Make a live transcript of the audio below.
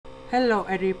Hello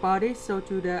everybody, so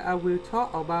today I will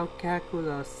talk about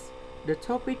calculus. The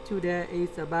topic today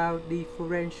is about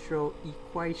differential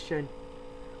equation.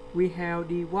 We have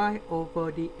dy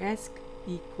over dx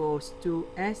equals to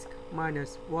x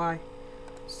minus y.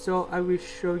 So I will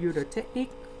show you the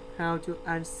technique how to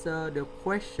answer the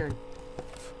question.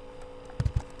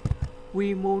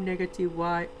 We move negative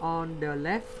y on the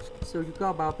left, so you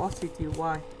got about positive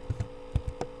y.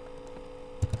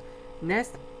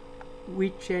 Next,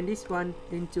 we change this one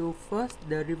into first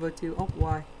derivative of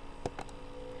y.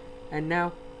 And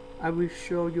now I will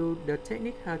show you the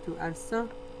technique how to answer.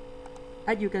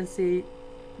 As you can see,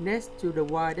 next to the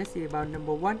y, that's about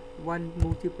number 1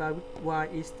 multiplied with y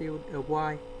is still a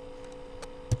y,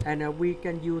 and we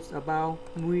can use about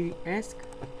mu s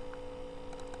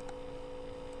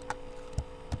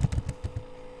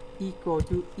equal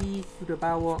to e to the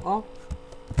power of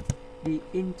the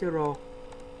integral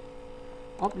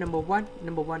of number 1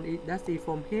 is that's it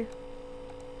from here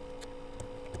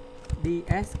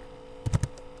ds,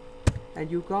 and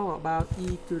you go about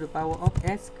e to the power of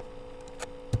s.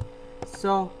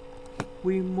 So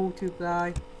we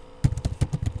multiply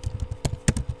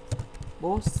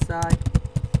both sides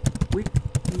with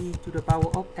e to the power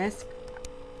of s.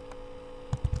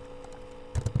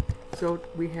 So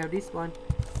we have this one,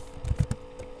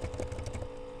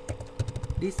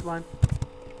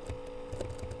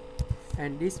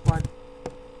 and this one.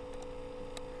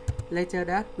 Later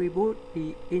that we put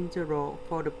the integral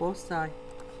for the both sides.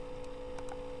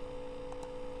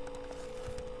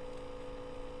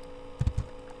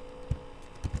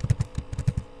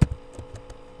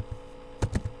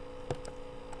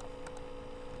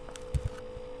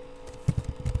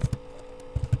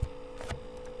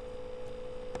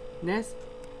 Next,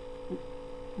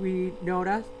 we know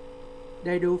that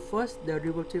they do first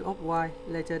derivative of y,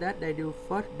 later that they do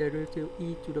first derivative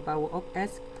e to the power of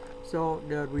s. So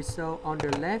the result on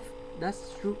the left, that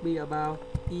should be about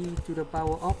e to the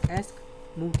power of s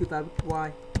multiplied with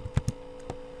y.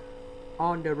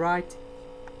 On the right,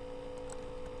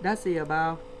 that's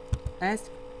about s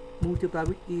multiplied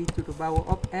with e to the power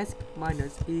of s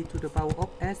minus e to the power of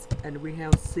s, and we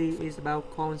have c is about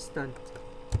constant.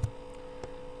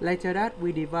 Later that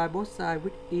we divide both sides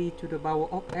with e to the power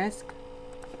of s.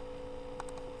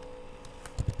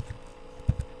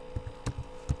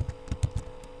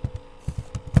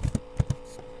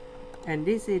 And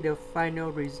this is the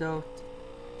final result.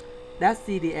 That's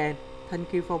the end.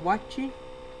 Thank you for watching.